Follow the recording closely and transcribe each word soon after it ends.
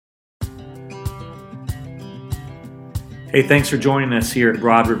Hey, thanks for joining us here at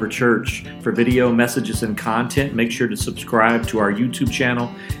Broad River Church. For video, messages, and content, make sure to subscribe to our YouTube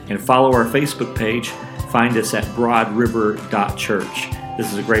channel and follow our Facebook page. Find us at broadriver.church.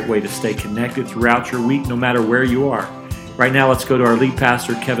 This is a great way to stay connected throughout your week, no matter where you are. Right now, let's go to our lead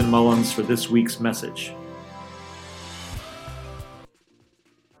pastor, Kevin Mullins, for this week's message.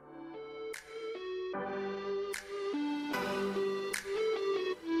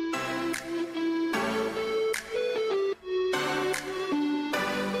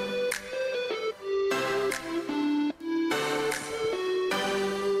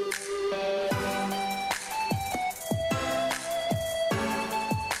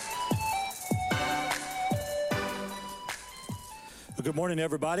 Good morning,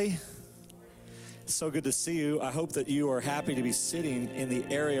 everybody. It's so good to see you. I hope that you are happy to be sitting in the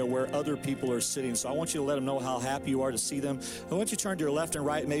area where other people are sitting. So I want you to let them know how happy you are to see them. I want you to turn to your left and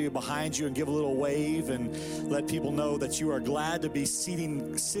right, maybe behind you, and give a little wave and let people know that you are glad to be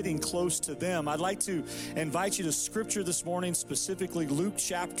sitting close to them. I'd like to invite you to scripture this morning, specifically Luke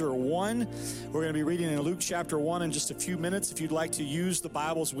chapter 1. We're going to be reading in Luke chapter 1 in just a few minutes. If you'd like to use the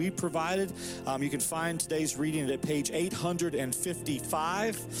Bibles we provided, you can find today's reading at page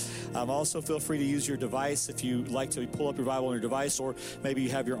 855. Also, feel free to use your device if you like to pull up your Bible on your device, or maybe you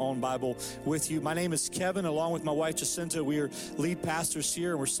have your own Bible with you. My name is Kevin, along with my wife Jacinta. We are lead pastors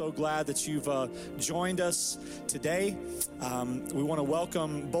here, and we're so glad that you've joined us today. We want to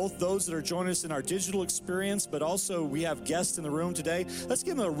welcome both those that are joining us in our digital experience, but also we have guests in the room today. Let's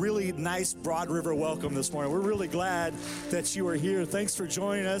give them a really nice Broad River welcome this morning. We're really glad that you are here. Thanks for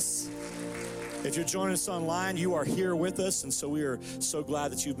joining us. If you're joining us online, you are here with us, and so we are so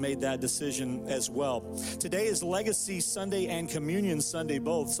glad that you've made that decision as well. Today is Legacy Sunday and Communion Sunday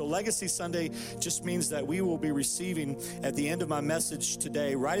both. So Legacy Sunday just means that we will be receiving at the end of my message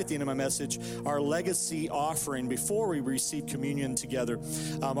today, right at the end of my message, our legacy offering before we receive communion together.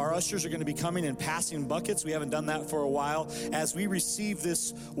 Our ushers are going to be coming and passing buckets. We haven't done that for a while. As we receive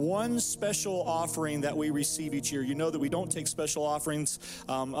this one special offering that we receive each year, you know that we don't take special offerings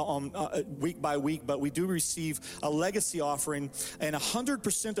on week by week, but we do receive a legacy offering, and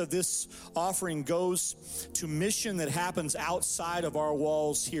 100% of this offering goes to mission that happens outside of our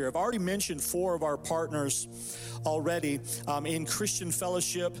walls here. I've already mentioned 4 of our partners already in Christian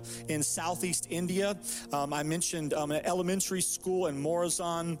Fellowship in Southeast India. I mentioned an elementary school in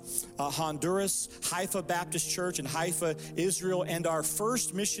Morazan, Honduras, Haifa Baptist Church in Haifa, Israel, and our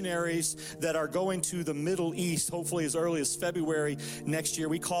first missionaries that are going to the Middle East, hopefully as early as February next year.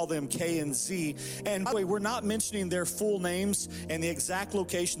 We call them K and Z. And by the way, we're not mentioning their full names and the exact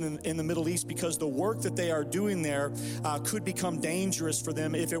location in the Middle East, because the work that they are doing there could become dangerous for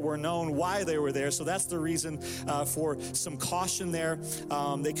them if it were known why they were there. So that's the reason for some caution there.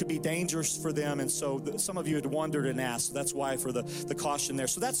 They could be dangerous for them, and so some of you had wondered and asked. So that's why for the caution there.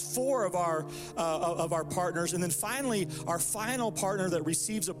 So that's 4 of our partners. And then finally, our final partner that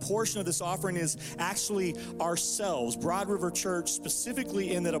receives a portion of this offering is actually ourselves, Broad River Church,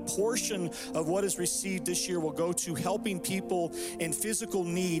 specifically in that a portion of what is received this year will go to helping people in physical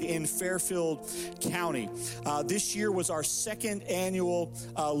need in Fairfield County. This year was our second annual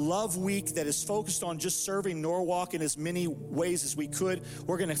Love Week that is focused on just serving Norwalk in as many ways as we could.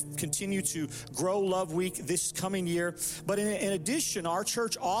 We're going to continue to grow Love Week this coming year. But in addition, our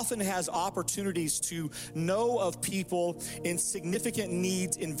church often has opportunities to know of people in significant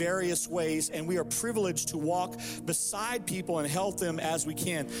needs in various ways, and we are privileged to walk beside people and help them as we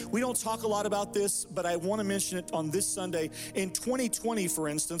can. We don't talk a lot about this, but I want to mention it on this Sunday. In 2020, for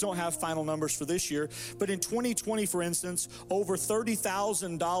instance, I don't have final numbers for this year, but in 2020, for instance, over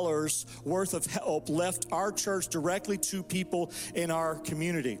 $30,000 worth of help left our church directly to people in our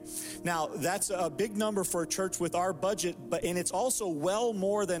community. Now, that's a big number for a church with our budget, and it's also well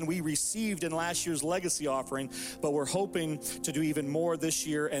more than we received in last year's legacy offering, but we're hoping to do even more this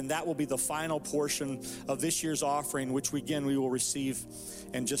year, and that will be the final portion of this year's offering, which we will receive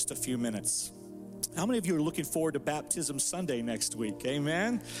in just a few minutes. How many of you are looking forward to Baptism Sunday next week?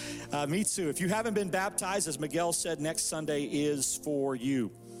 Amen? Me too. If you haven't been baptized, as Miguel said, next Sunday is for you.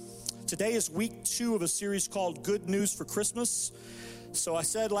 Today is week 2 of a series called Good News for Christmas. So I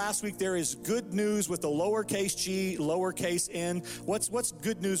said last week there is good news with the lowercase g, lowercase n. What's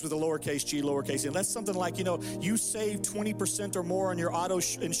good news with the lowercase g, lowercase n? That's something like, you save 20% or more on your auto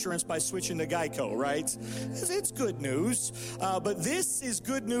insurance by switching to Geico, right? It's good news. But this is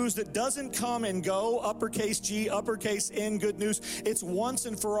good news that doesn't come and go, uppercase G, uppercase N, good news. It's once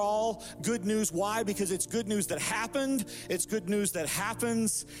and for all good news. Why? Because it's good news that happened, it's good news that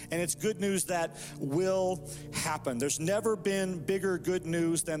happens, and it's good news that will happen. There's never been bigger good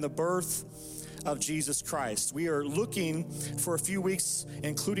news than the birth of Jesus Christ. We are looking for a few weeks,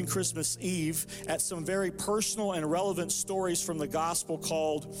 including Christmas Eve, at some very personal and relevant stories from the gospel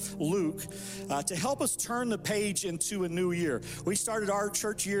called Luke to help us turn the page into a new year. We started our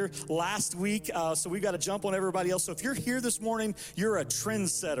church year last week, so we've got to jump on everybody else. So if you're here this morning, you're a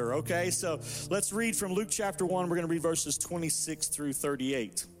trendsetter, okay? So let's read from Luke chapter 1. We're going to read verses 26 through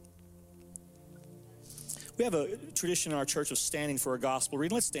 38. We have a tradition in our church of standing for a gospel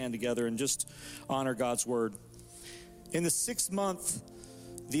reading. Let's stand together and just honor God's word. In the 6th month,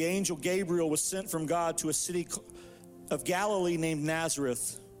 the angel Gabriel was sent from God to a city of Galilee named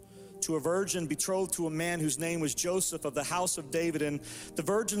Nazareth, to a virgin betrothed to a man whose name was Joseph of the house of David, and the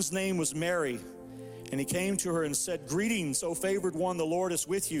virgin's name was Mary. And he came to her and said, "Greetings, O favored one, the Lord is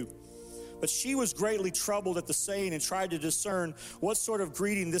with you." But she was greatly troubled at the saying and tried to discern what sort of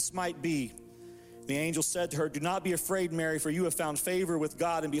greeting this might be. The angel said to her, "Do not be afraid, Mary, for you have found favor with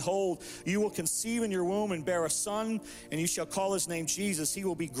God. And behold, you will conceive in your womb and bear a son, and you shall call his name Jesus. He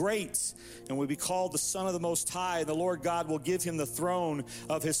will be great and will be called the Son of the Most High. And the Lord God will give him the throne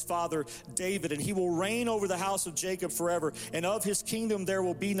of his father David, and he will reign over the house of Jacob forever. And of his kingdom there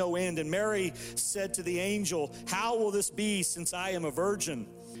will be no end." And Mary said to the angel, "How will this be, since I am a virgin?"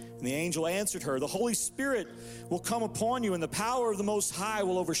 And the angel answered her, "The Holy Spirit will come upon you, and the power of the Most High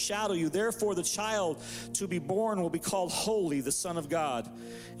will overshadow you. Therefore, the child to be born will be called Holy, the Son of God.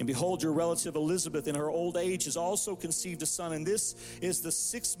 And behold, your relative Elizabeth in her old age has also conceived a son, and this is the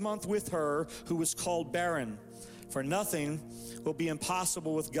 6th month with her who was called barren. For nothing will be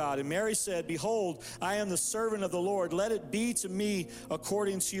impossible with God." And Mary said, "Behold, I am the servant of the Lord. Let it be to me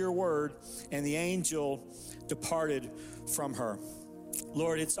according to your word." And the angel departed from her.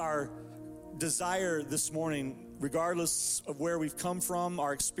 Lord, it's our desire this morning, regardless of where we've come from,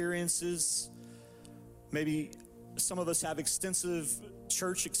 our experiences. Maybe some of us have extensive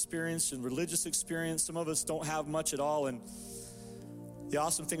church experience and religious experience. Some of us don't have much at all. And the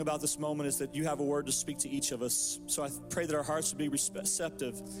awesome thing about this moment is that you have a word to speak to each of us. So I pray that our hearts would be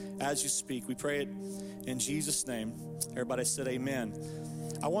receptive as you speak. We pray it in Jesus' name. Everybody said amen.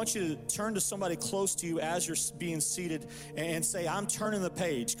 I want you to turn to somebody close to you as you're being seated and say, "I'm turning the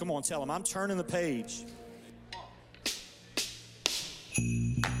page." Come on, tell them, "I'm turning the page."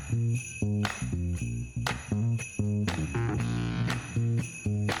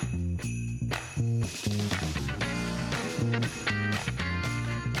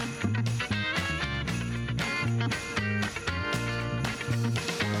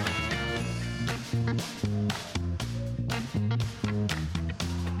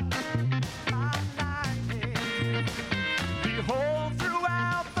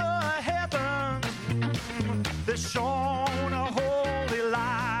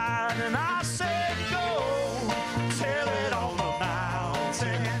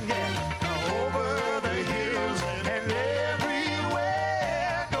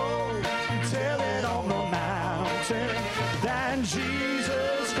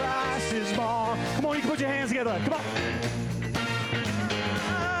 Come on.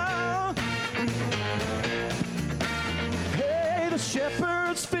 Hey, the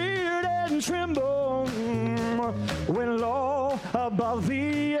shepherds feared and trembled when lo above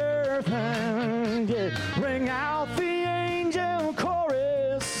the earth and rang out the angel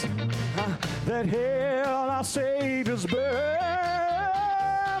chorus that hailed our Savior's birth.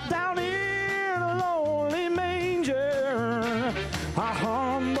 Down in a lonely manger, our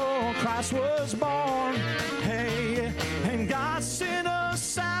humble Christ was born. And God sent us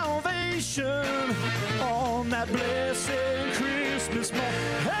salvation on that blessed Christmas morning.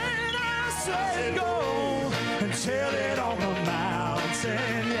 And I said, "Go and tell it on the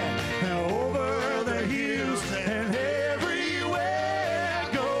mountain, and over the hills and everywhere.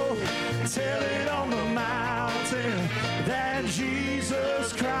 Go tell it on the mountain that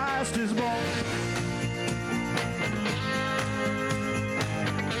Jesus Christ is born."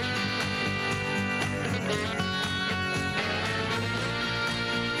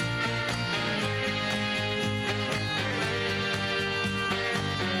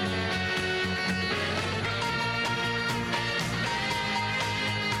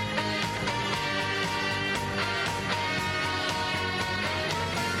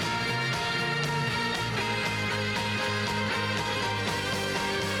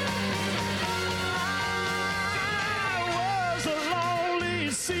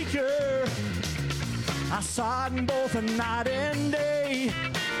 I sought him both night and day.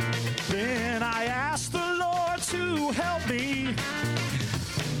 Then I asked the Lord to help me,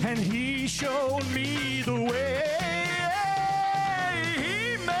 and he showed me the way.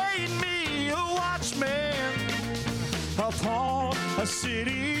 He made me a watchman upon a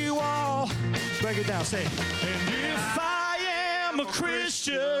city wall. Break it down, say, and if I am a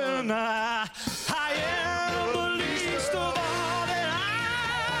Christian, I am the least of all that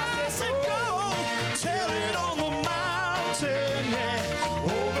I said go. Tell it on the mountain, yeah,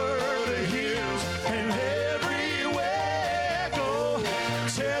 over the hills and everywhere go.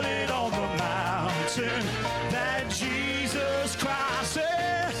 Tell it on the mountain that Jesus Christ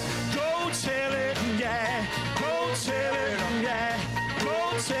said, go tell it, yeah, go tell it, yeah,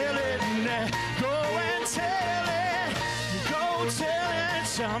 go tell it, yeah, go and tell it, go tell it,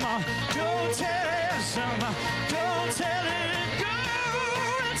 someone, go tell it, someone, go tell it, go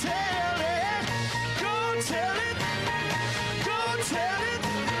and tell it, go tell it, go tell it,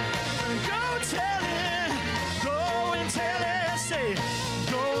 go tell it, go and tell it, say,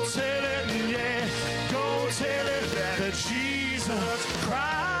 go tell it, yeah, go tell it that Jesus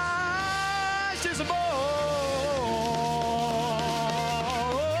Christ is born.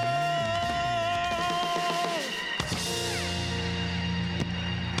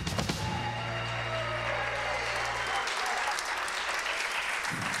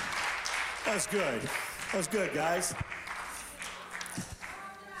 That was good. That was good, guys.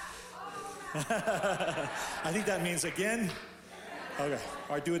 I think that means again. Okay.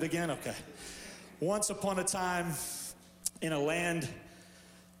 All right, do it again? Okay. Once upon a time in a land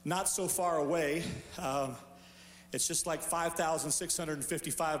not so far away, it's just like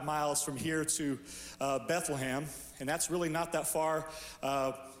 5,655 miles from here to Bethlehem, and that's really not that far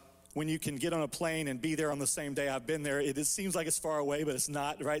when you can get on a plane and be there on the same day. I've been there. It seems like it's far away, but it's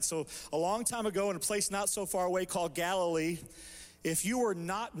not, right? So a long time ago in a place not so far away called Galilee, if you were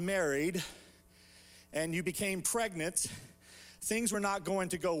not married and you became pregnant, things were not going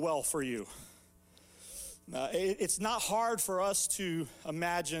to go well for you. It's not hard for us to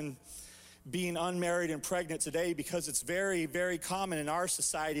imagine being unmarried and pregnant today because it's very, very common in our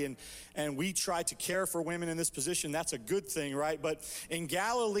society, and we try to care for women in this position. That's a good thing, right? But in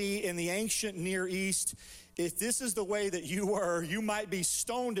Galilee, in the ancient Near East, if this is the way that you were, you might be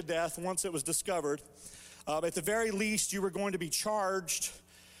stoned to death once it was discovered. At the very least, you were going to be charged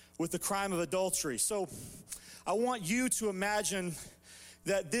with the crime of adultery. So I want you to imagine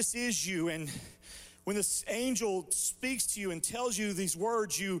that this is you, and when this angel speaks to you and tells you these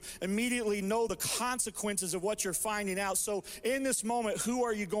words, you immediately know the consequences of what you're finding out. So in this moment, who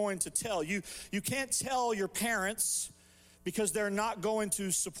are you going to tell? You can't tell your parents because they're not going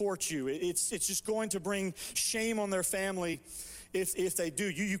to support you. It's just going to bring shame on their family if they do.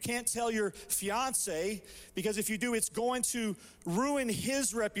 You can't tell your fiance because if you do, it's going to ruin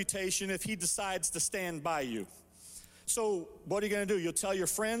his reputation if he decides to stand by you. So what are you going to do? You'll tell your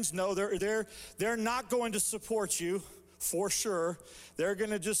friends? No, they're not going to support you for sure. They're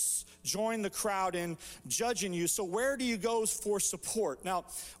going to just join the crowd in judging you. So where do you go for support? Now,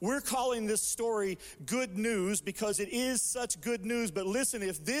 we're calling this story good news because it is such good news. But listen,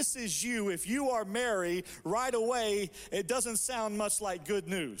 if this is you, if you are Mary, right away, it doesn't sound much like good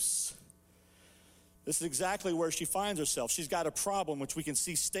news. This is exactly where she finds herself. She's got a problem, which we can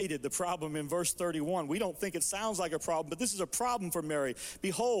see stated, the problem in verse 31. We don't think it sounds like a problem, but this is a problem for Mary.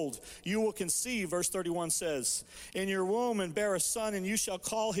 Behold, you will conceive, verse 31 says, in your womb and bear a son, and you shall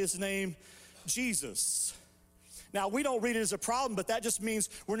call his name Jesus. Now, we don't read it as a problem, but that just means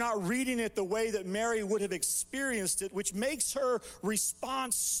we're not reading it the way that Mary would have experienced it, which makes her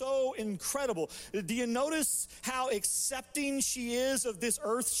response so incredible. Do you notice how accepting she is of this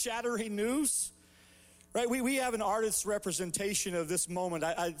earth-shattering news? Right, we have an artist's representation of this moment.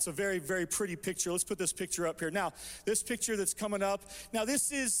 It's a very, very pretty picture. Let's put this picture up here. Now, this picture that's coming up, now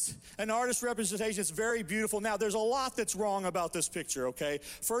this is an artist's representation. It's very beautiful. Now, there's a lot that's wrong about this picture, okay?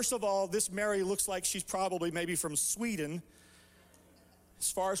 First of all, this Mary looks like she's probably maybe from Sweden. As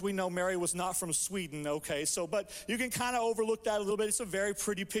far as we know, Mary was not from Sweden, okay? But you can kind of overlook that a little bit. It's a very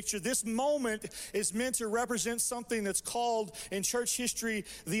pretty picture. This moment is meant to represent something that's called, in church history,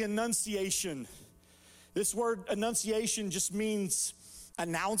 the Annunciation. This word annunciation just means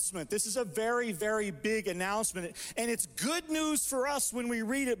announcement. This is a very, very big announcement. And it's good news for us when we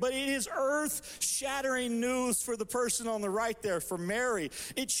read it, but it is earth-shattering news for the person on the right there, for Mary.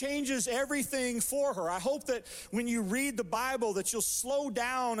 It changes everything for her. I hope that when you read the Bible that you'll slow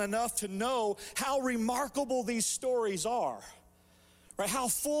down enough to know how remarkable these stories are, right? How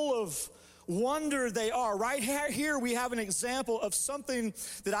full of wonder they are. Right here we have an example of something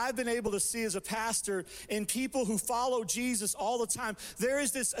that I've been able to see as a pastor in people who follow Jesus all the time. There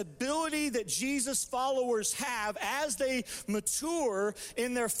is this ability that Jesus followers have as they mature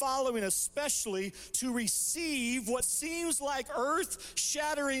in their following, especially to receive what seems like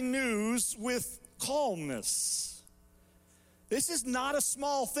earth-shattering news with calmness. This is not a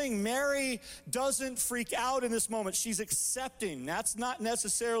small thing. Mary doesn't freak out in this moment. She's accepting. That's not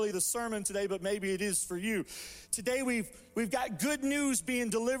necessarily the sermon today, but maybe it is for you. Today we've got good news being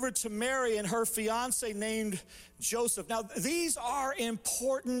delivered to Mary and her fiance named Joseph. Now, these are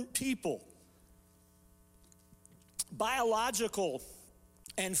important people. Biological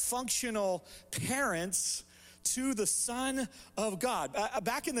and functional parents to the Son of God.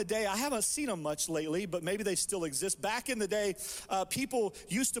 Back in the day, I haven't seen them much lately, but maybe they still exist. Back in the day, people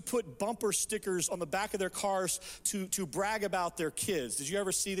used to put bumper stickers on the back of their cars to brag about their kids. Did you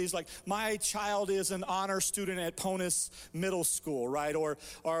ever see these? Like, my child is an honor student at Ponus Middle School, right? Or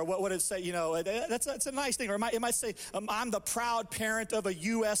what would it say? You know, that's a nice thing. Or it might say, I'm the proud parent of a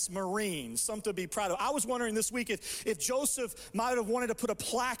U.S. Marine, something to be proud of. I was wondering this week if Joseph might have wanted to put a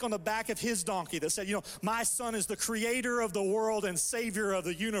plaque on the back of his donkey that said, you know, my son is the creator of the world and savior of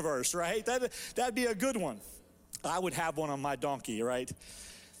the universe, right? That'd be a good one. I would have one on my donkey, right?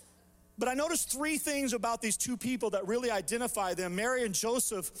 But I noticed three things about these two people that really identify them. Mary and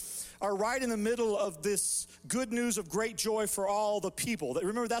Joseph are right in the middle of this good news of great joy for all the people.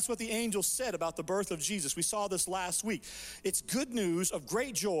 Remember, that's what the angel said about the birth of Jesus. We saw this last week. It's good news of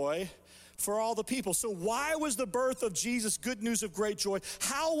great joy for all the people. So why was the birth of Jesus good news of great joy?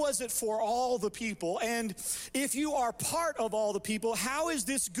 How was it for all the people? And if you are part of all the people, how is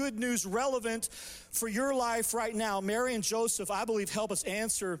this good news relevant for your life right now? Mary and Joseph, I believe, help us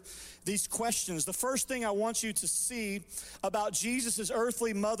answer these questions. The first thing I want you to see about Jesus'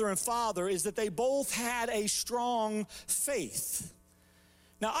 earthly mother and father is that they both had a strong faith.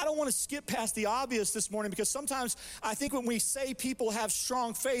 Now, I don't want to skip past the obvious this morning because sometimes I think when we say people have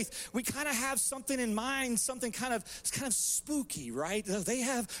strong faith, we kind of have something in mind, something kind of spooky, right? They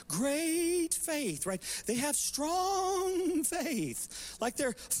have great faith, right? They have strong faith, like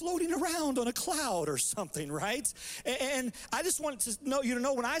they're floating around on a cloud or something, right? And I just want you to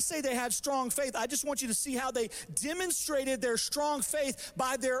know when I say they had strong faith, I just want you to see how they demonstrated their strong faith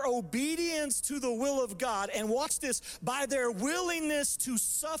by their obedience to the will of God. And watch this, by their willingness to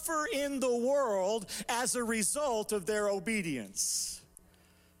suffer in the world as a result of their obedience.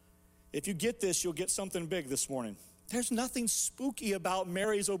 If you get this, you'll get something big this morning. There's nothing spooky about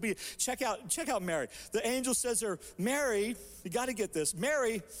Mary's obedience. Check out Mary. The angel says to her, Mary, you got to get this.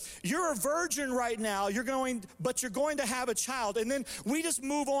 Mary, you're a virgin right now. You're going to have a child. And then we just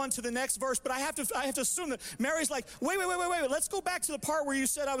move on to the next verse. But I have to assume that Mary's like, wait. Let's go back to the part where you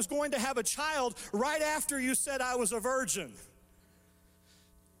said I was going to have a child right after you said I was a virgin.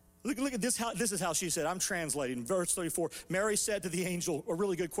 Look at this. This is how she said. I'm translating. Verse 34. Mary said to the angel, a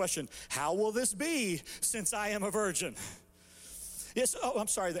really good question. How will this be since I am a virgin? Yes. Oh, I'm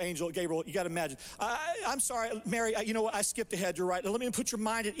sorry. The angel, Gabriel, you got to imagine. I'm sorry, Mary. You know what? I skipped ahead. You're right. Let me put your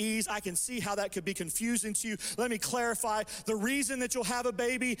mind at ease. I can see how that could be confusing to you. Let me clarify. The reason that you'll have a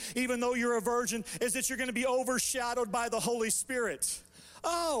baby, even though you're a virgin, is that you're going to be overshadowed by the Holy Spirit.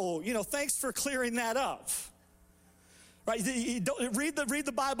 Oh, thanks for clearing that up. Right, read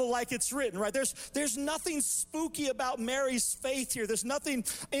the Bible like it's written, right? There's nothing spooky about Mary's faith here. There's nothing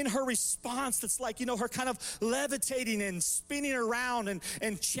in her response that's like, her kind of levitating and spinning around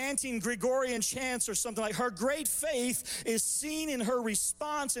and chanting Gregorian chants or something like. Her great faith is seen in her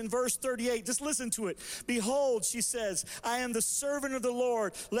response in verse 38. Just listen to it. Behold, she says, I am the servant of the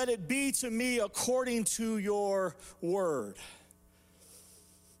Lord. Let it be to me according to your word.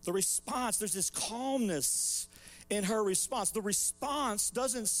 The response, there's this calmness in her response. The response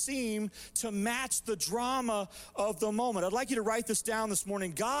doesn't seem to match the drama of the moment. I'd like you to write this down this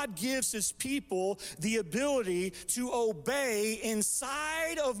morning. God gives his people the ability to obey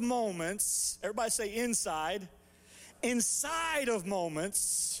inside of moments. Everybody say inside. Inside of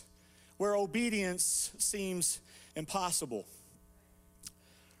moments where obedience seems impossible.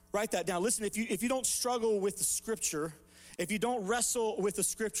 Write that down. Listen, if you don't struggle with the scripture, if you don't wrestle with the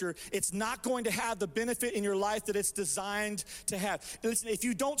scripture, it's not going to have the benefit in your life that it's designed to have. Listen, if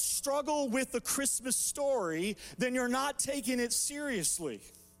you don't struggle with the Christmas story, then you're not taking it seriously.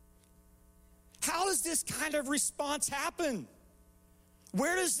 How does this kind of response happen?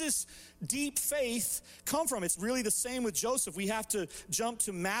 Where does this deep faith come from? It's really the same with Joseph. We have to jump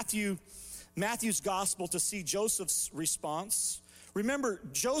to Matthew's gospel to see Joseph's response. Remember,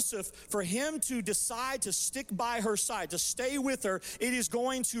 Joseph, for him to decide to stick by her side, to stay with her, it is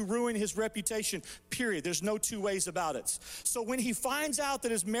going to ruin his reputation, period. There's no two ways about it. So when he finds out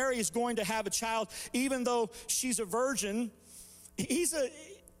that his Mary is going to have a child, even though she's a virgin,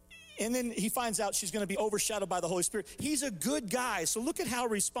 And then he finds out she's going to be overshadowed by the Holy Spirit. He's a good guy. So look at how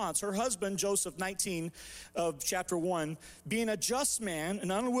he responds. Her husband, Joseph, 19 of chapter 1, being a just man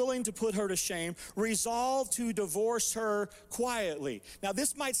and unwilling to put her to shame, resolved to divorce her quietly. Now,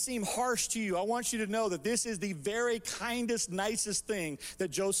 this might seem harsh to you. I want you to know that this is the very kindest, nicest thing that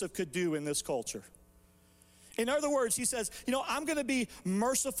Joseph could do in this culture. In other words, he says, I'm going to be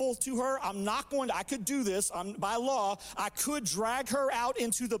merciful to her. I could do this by law. I could drag her out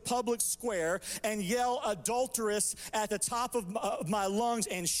into the public square and yell adulteress at the top of my lungs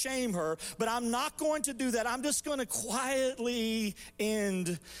and shame her. But I'm not going to do that. I'm just going to quietly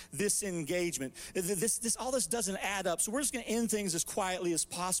end this engagement. All this doesn't add up. So we're just going to end things as quietly as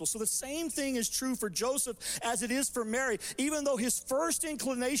possible. So the same thing is true for Joseph as it is for Mary. Even though his first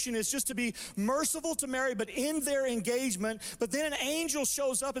inclination is just to be merciful to Mary, but in their engagement, but then an angel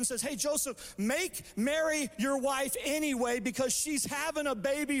shows up and says, hey, Joseph, make Mary your wife anyway because she's having a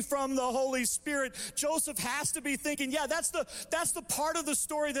baby from the Holy Spirit. Joseph has to be thinking, yeah, that's the part of the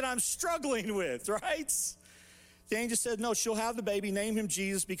story that I'm struggling with, right? The angel said, no, she'll have the baby, name him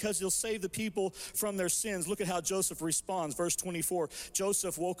Jesus because he'll save the people from their sins. Look at how Joseph responds. Verse 24,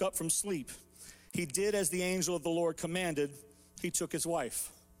 Joseph woke up from sleep. He did as the angel of the Lord commanded. He took his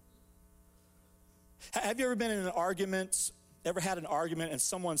wife. Have you ever been in an argument, ever had an argument and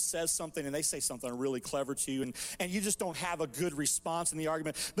someone says something and they say something really clever to you and you just don't have a good response in the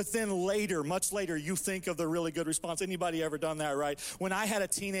argument, but then later, much later, you think of the really good response? Anybody ever done that, right? When I had a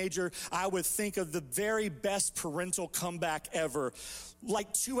teenager, I would think of the very best parental comeback ever,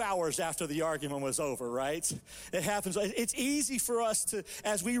 like 2 hours after the argument was over, right? It happens. It's easy for us to,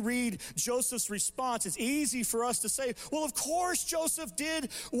 as we read Joseph's response, it's easy for us to say, well, of course Joseph did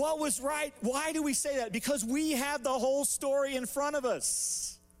what was right. Why do we say that? Because we have the whole story in front of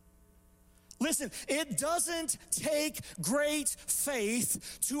us. Listen, it doesn't take great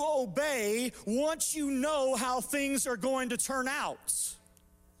faith to obey once you know how things are going to turn out.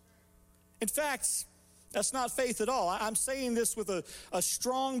 In fact, that's not faith at all. I'm saying this with a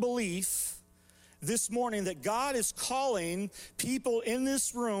strong belief this morning that God is calling people in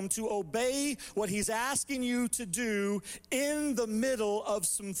this room to obey what he's asking you to do in the middle of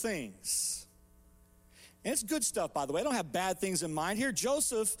some things. And it's good stuff, by the way. I don't have bad things in mind here.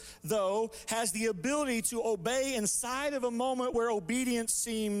 Joseph, though, has the ability to obey inside of a moment where obedience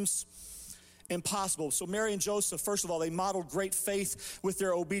seems impossible. So Mary and Joseph, first of all, they modeled great faith with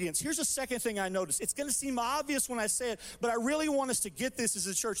their obedience. Here's a second thing I noticed. It's going to seem obvious when I say it, but I really want us to get this as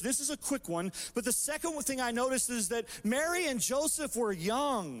a church. This is a quick one, but the second thing I noticed is that Mary and Joseph were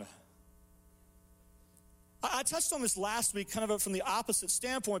young. I touched on this last week, kind of from the opposite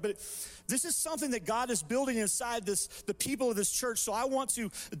standpoint, but this is something that God is building inside the people of this church, so I want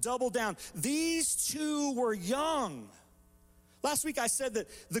to double down. These two were young. Last week I said that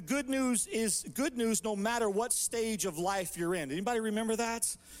the good news is good news no matter what stage of life you're in. Anybody remember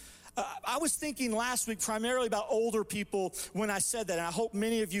that? I was thinking last week primarily about older people when I said that, and I hope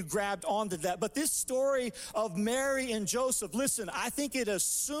many of you grabbed onto that. But this story of Mary and Joseph, listen, I think it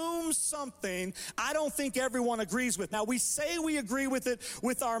assumes something I don't think everyone agrees with. Now, we say we agree with it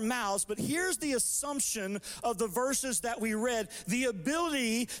with our mouths, but here's the assumption of the verses that we read. The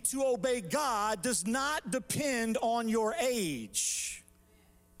ability to obey God does not depend on your age.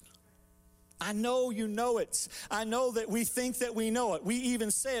 I know you know it. I know that we think that we know it. We even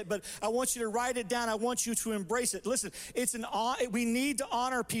say it, but I want you to write it down. I want you to embrace it. Listen, we need to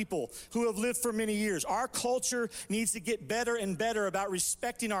honor people who have lived for many years. Our culture needs to get better and better about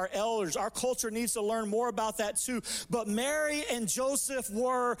respecting our elders. Our culture needs to learn more about that too. But Mary and Joseph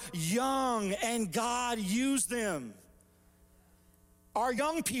were young, and God used them. Our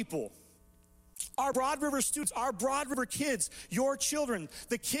young people, our Broad River students, our Broad River kids, your children,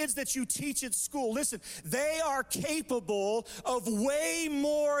 the kids that you teach at school, listen, they are capable of way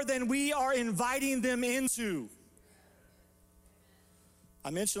more than we are inviting them into.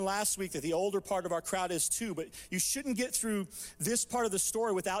 I mentioned last week that the older part of our crowd is too, but you shouldn't get through this part of the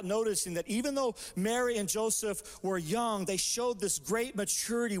story without noticing that even though Mary and Joseph were young, they showed this great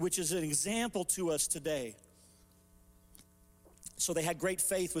maturity, which is an example to us today. So they had great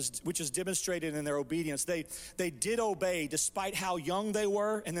faith, which is demonstrated in their obedience. They did obey despite how young they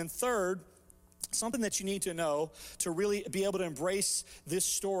were. And then third, something that you need to know to really be able to embrace this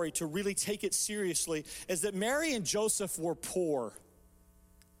story, to really take it seriously, is that Mary and Joseph were poor.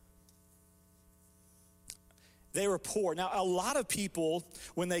 They were poor. Now, a lot of people,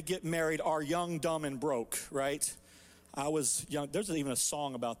 when they get married, are young, dumb, and broke, right? I was young. There's even a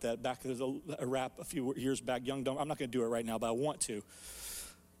song about that. There's a rap a few years back, Young, Dumb. I'm not going to do it right now, but I want to.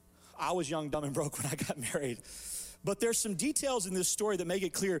 I was young, dumb, and broke when I got married. But there's some details in this story that make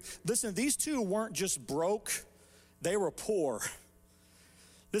it clear. Listen, these two weren't just broke, they were poor.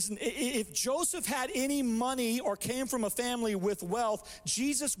 Listen, if Joseph had any money or came from a family with wealth,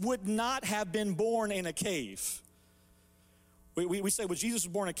 Jesus would not have been born in a cave. We say, well, Jesus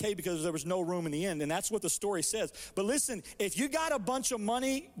was born in a cave because there was no room in the inn, and that's what the story says. But listen, if you got a bunch of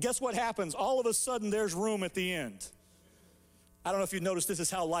money, guess what happens? All of a sudden, there's room at the end. I don't know if you've noticed this is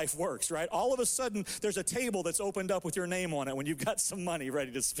how life works, right? All of a sudden, there's a table that's opened up with your name on it when you've got some money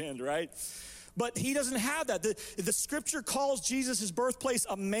ready to spend, right? But he doesn't have that. The scripture calls Jesus' birthplace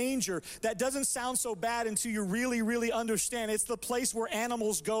a manger. That doesn't sound so bad until you really, really understand. It's the place where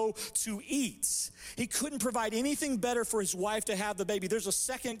animals go to eat. He couldn't provide anything better for his wife to have the baby. There's a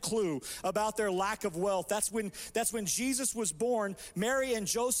second clue about their lack of wealth. That's when Jesus was born. Mary and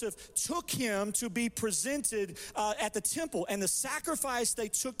Joseph took him to be presented at the temple. And the sacrifice they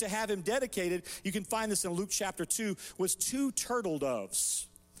took to have him dedicated, you can find this in Luke chapter 2, was 2 turtle doves.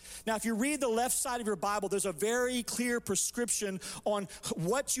 Now, if you read the left side of your Bible, there's a very clear prescription on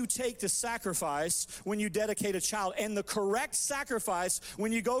what you take to sacrifice when you dedicate a child. And the correct sacrifice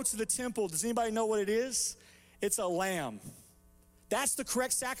when you go to the temple, does anybody know what it is? It's a lamb. That's the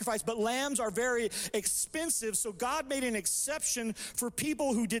correct sacrifice, but lambs are very expensive, so God made an exception for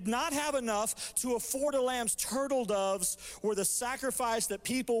people who did not have enough to afford a lamb. Turtle doves were the sacrifice that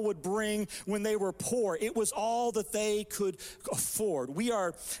people would bring when they were poor. It was all that they could afford. We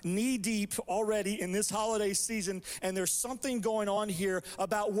are knee-deep already in this holiday season, and there's something going on here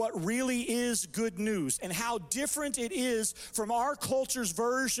about what really is good news and how different it is from our culture's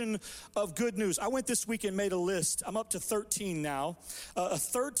version of good news. I went this week and made a list. I'm up to 13 now.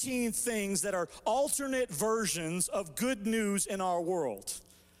 13 things that are alternate versions of good news in our world.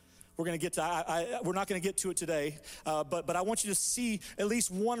 We're going to get to. We're not going to get to it today, but I want you to see at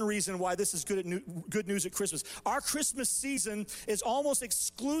least one reason why this is good news at Christmas. Our Christmas season is almost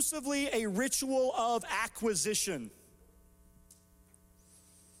exclusively a ritual of acquisition.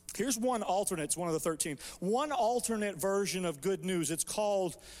 Here's one alternate. It's one of the 13. One alternate version of good news. It's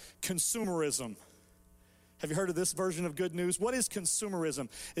called consumerism. Have you heard of this version of good news? What is consumerism?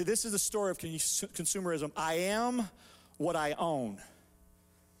 This is the story of consumerism. I am what I own.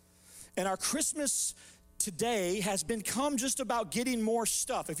 And our Christmas today has become just about getting more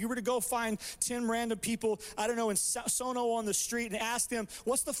stuff. If you were to go find 10 random people, I don't know, in Sono on the street and ask them,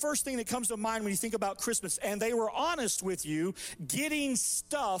 what's the first thing that comes to mind when you think about Christmas? And they were honest with you, getting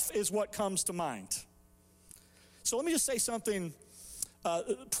stuff is what comes to mind. So let me just say something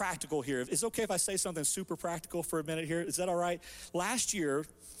practical here. Is it okay if I say something super practical for a minute here? Is that all right? Last year,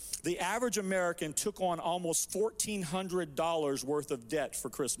 the average American took on almost $1,400 worth of debt for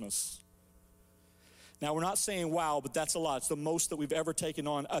Christmas. Now, we're not saying wow, but that's a lot. It's the most that we've ever taken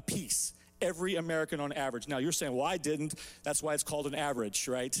on a piece. Every American on average. Now, you're saying, well, I didn't. That's why it's called an average,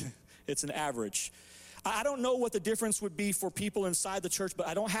 right? It's an average. I don't know what the difference would be for people inside the church, but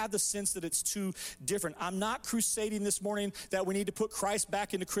I don't have the sense that it's too different. I'm not crusading this morning that we need to put Christ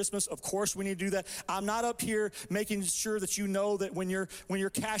back into Christmas. Of course we need to do that. I'm not up here making sure that you know that when your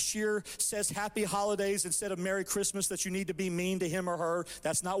cashier says happy holidays instead of Merry Christmas that you need to be mean to him or her.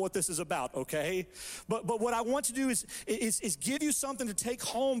 That's not what this is about, okay? But what I want to do is give you something to take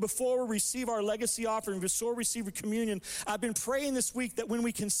home before we receive our legacy offering, before we receive communion. I've been praying this week that when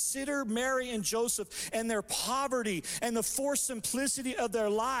we consider Mary and Joseph and their poverty and the forced simplicity of their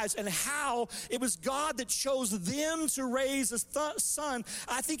lives and how it was God that chose them to raise a son,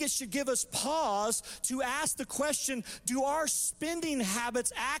 I think it should give us pause to ask the question, do our spending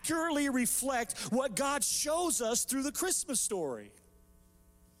habits accurately reflect what God shows us through the Christmas story?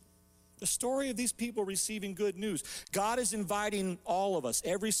 The story of these people receiving good news. God is inviting all of us.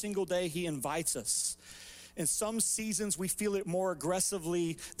 Every single day he invites us. In some seasons, we feel it more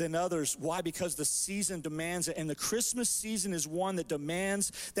aggressively than others. Why? Because the season demands it. And the Christmas season is one that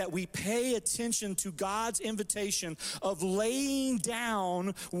demands that we pay attention to God's invitation of laying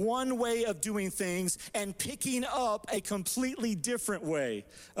down one way of doing things and picking up a completely different way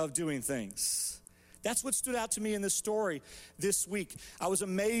of doing things. That's what stood out to me in this story this week. I was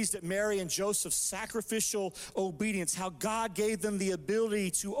amazed at Mary and Joseph's sacrificial obedience, how God gave them the ability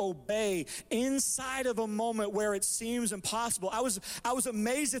to obey inside of a moment where it seems impossible. I was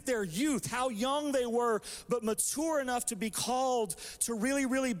amazed at their youth, how young they were, but mature enough to be called to really,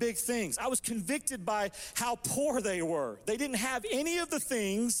 really big things. I was convicted by how poor they were. They didn't have any of the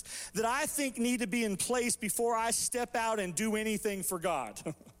things that I think need to be in place before I step out and do anything for God.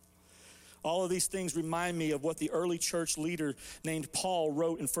 All of these things remind me of what the early church leader named Paul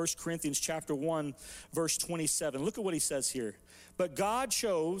wrote in 1 Corinthians chapter 1, verse 27. Look at what he says here. But God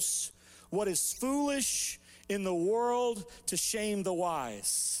chose what is foolish in the world to shame the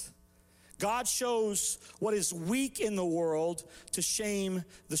wise. God shows what is weak in the world to shame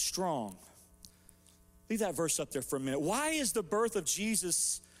the strong. Leave that verse up there for a minute. Why is the birth of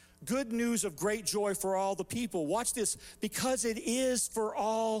Jesus good news of great joy for all the people? Watch this. Because it is for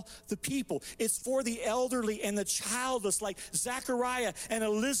all the people. It's for the elderly and the childless like Zachariah and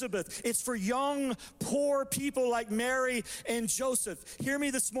Elizabeth. It's for young, poor people like Mary and Joseph. Hear me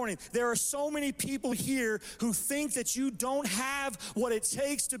this morning. There are so many people here who think that you don't have what it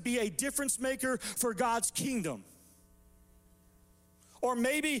takes to be a difference maker for God's kingdom. Or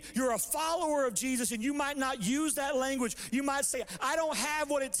maybe you're a follower of Jesus and you might not use that language. You might say, I don't have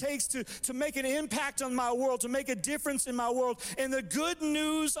what it takes to make an impact on my world, to make a difference in my world. And the good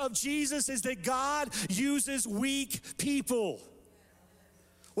news of Jesus is that God uses weak people.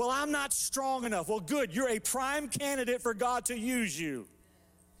 Well, I'm not strong enough. Well, good. You're a prime candidate for God to use you.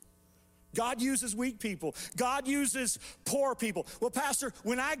 God uses weak people. God uses poor people. Well, Pastor,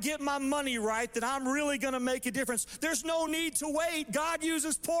 when I get my money right, then I'm really going to make a difference. There's no need to wait. God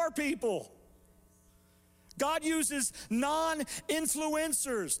uses poor people. God uses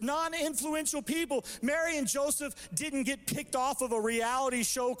non-influencers, non-influential people. Mary and Joseph didn't get picked off of a reality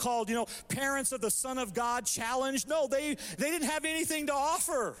show called, Parents of the Son of God Challenge. No, they didn't have anything to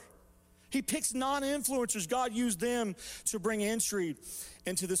offer. He picks non-influencers. God used them to bring entry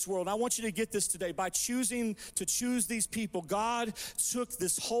into this world. And I want you to get this today. By choosing to choose these people, God took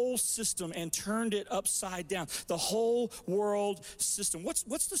this whole system and turned it upside down. The whole world system. What's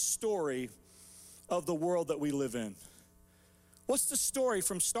the story of the world that we live in? What's the story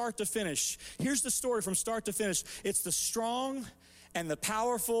from start to finish? Here's the story from start to finish. It's the strong and the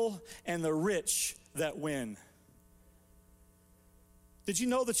powerful and the rich that win. Did you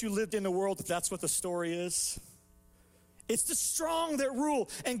know that you lived in a world that's what the story is? It's the strong that rule.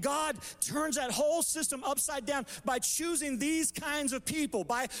 And God turns that whole system upside down by choosing these kinds of people,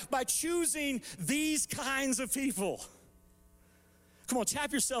 by choosing these kinds of people. Come on,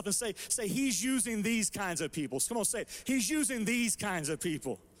 tap yourself and say, he's using these kinds of people. Come on, say it. He's using these kinds of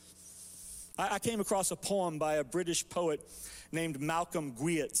people. I came across a poem by a British poet named Malcolm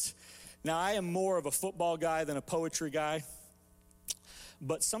Guyatt. Now, I am more of a football guy than a poetry guy.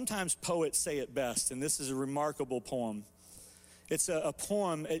 But sometimes poets say it best, and this is a remarkable poem. It's a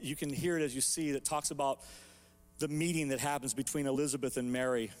poem, you can hear it as you see, that talks about the meeting that happens between Elizabeth and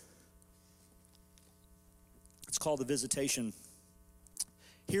Mary. It's called The Visitation.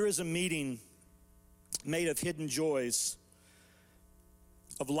 Here is a meeting made of hidden joys,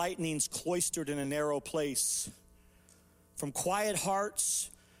 of lightnings cloistered in a narrow place. From quiet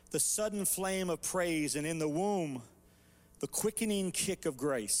hearts, the sudden flame of praise, and in the womb, the quickening kick of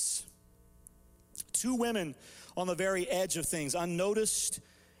grace. Two women on the very edge of things, unnoticed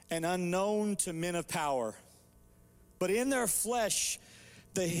and unknown to men of power. But in their flesh,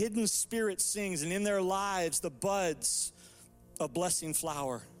 the hidden spirit sings, and in their lives, the buds of blessing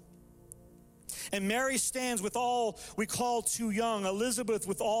flower. And Mary stands with all we call too young, Elizabeth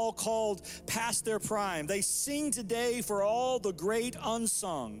with all called past their prime. They sing today for all the great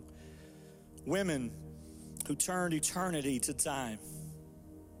unsung women who turned eternity to time.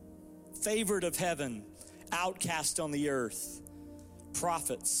 Favored of heaven, outcast on the earth,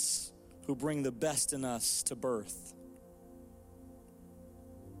 prophets who bring the best in us to birth.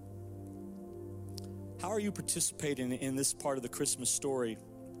 How are you participating in this part of the Christmas story?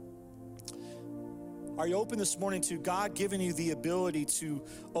 Are you open this morning to God giving you the ability to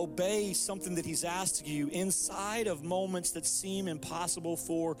obey something that He's asked of you inside of moments that seem impossible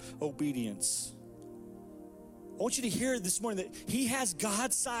for obedience? I want you to hear this morning that He has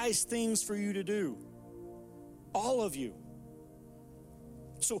God-sized things for you to do. All of you.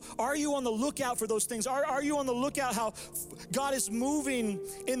 So are you on the lookout for those things? Are you on the lookout how God is moving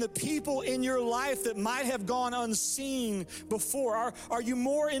in the people in your life that might have gone unseen before? Are you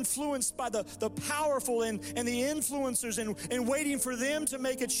more influenced by the powerful and the influencers and waiting for them to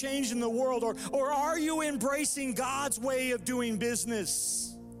make a change in the world? Or are you embracing God's way of doing business?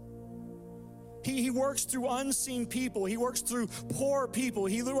 He works through unseen people. He works through poor people.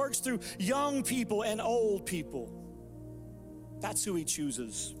 He works through young people and old people. That's who He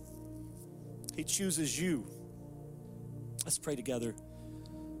chooses. He chooses you. Let's pray together.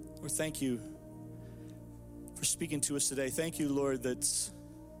 Lord, thank you for speaking to us today. Thank you, Lord, that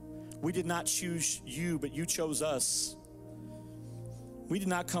we did not choose you, but you chose us. We did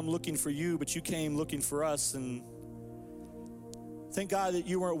not come looking for you, but you came looking for us. And thank God that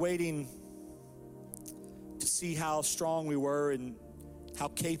you weren't waiting to see how strong we were and how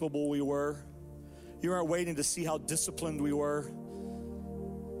capable we were. You weren't waiting to see how disciplined we were.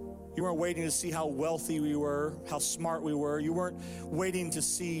 You weren't waiting to see how wealthy we were, how smart we were. You weren't waiting to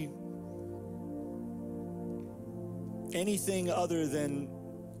see anything other than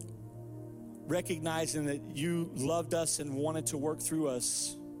recognizing that you loved us and wanted to work through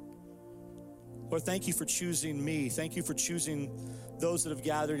us. Lord, thank you for choosing me. Thank you for choosing those that have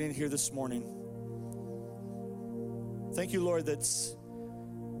gathered in here this morning. Thank you, Lord, that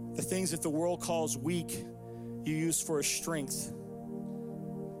the things that the world calls weak, you use for a strength.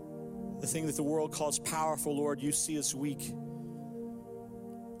 The thing that the world calls powerful, Lord, you see as weak.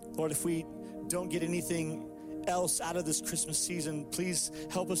 Lord, if we don't get anything else out of this Christmas season, please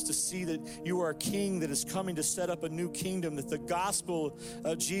help us to see that you are a king that is coming to set up a new kingdom, that the gospel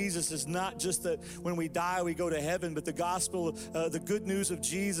of Jesus is not just that when we die we go to heaven, but the gospel, the good news of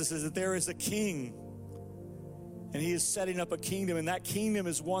Jesus is that there is a king. And he is setting up a kingdom, and that kingdom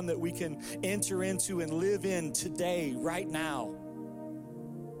is one that we can enter into and live in today, right now.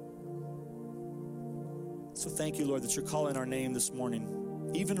 So thank you, Lord, that you're calling our name this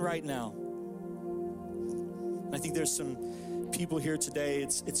morning, even right now. And I think there's some people here today,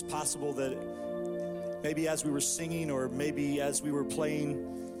 it's possible that maybe as we were singing or maybe as we were playing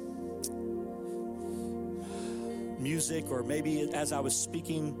music or maybe as I was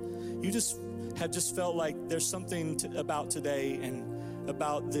speaking, you just have just felt like there's something about today and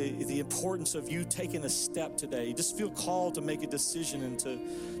about the importance of you taking a step today. You just feel called to make a decision and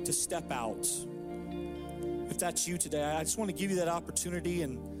to step out. If that's you today, I just want to give you that opportunity,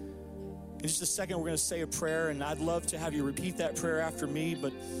 and in just a second we're going to say a prayer, and I'd love to have you repeat that prayer after me,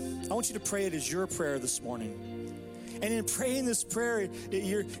 but I want you to pray it as your prayer this morning. And in praying this prayer,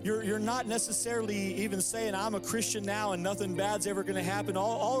 you're not necessarily even saying, I'm a Christian now and nothing bad's ever going to happen.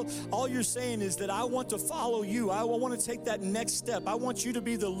 All you're saying is that I want to follow you. I want to take that next step. I want you to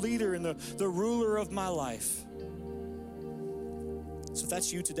be the leader and the ruler of my life. So if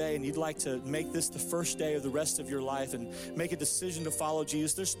that's you today and you'd like to make this the first day of the rest of your life and make a decision to follow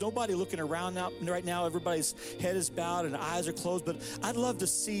Jesus, there's nobody looking around right now. Everybody's head is bowed and eyes are closed, but I'd love to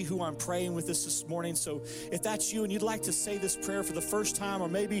see who I'm praying with this morning. So if that's you and you'd like to say this prayer for the first time or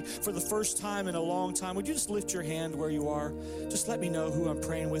maybe for the first time in a long time, would you just lift your hand where you are? Just let me know who I'm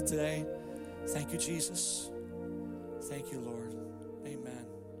praying with today. Thank you, Jesus. Thank you, Lord. Amen.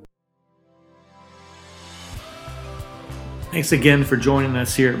 Thanks again for joining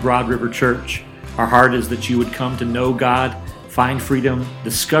us here at Broad River Church. Our heart is that you would come to know God, find freedom,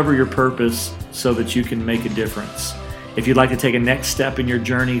 discover your purpose so that you can make a difference. If you'd like to take a next step in your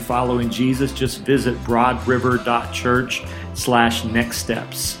journey following Jesus, just visit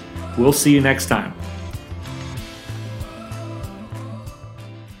broadriver.church/nextsteps. We'll see you next time.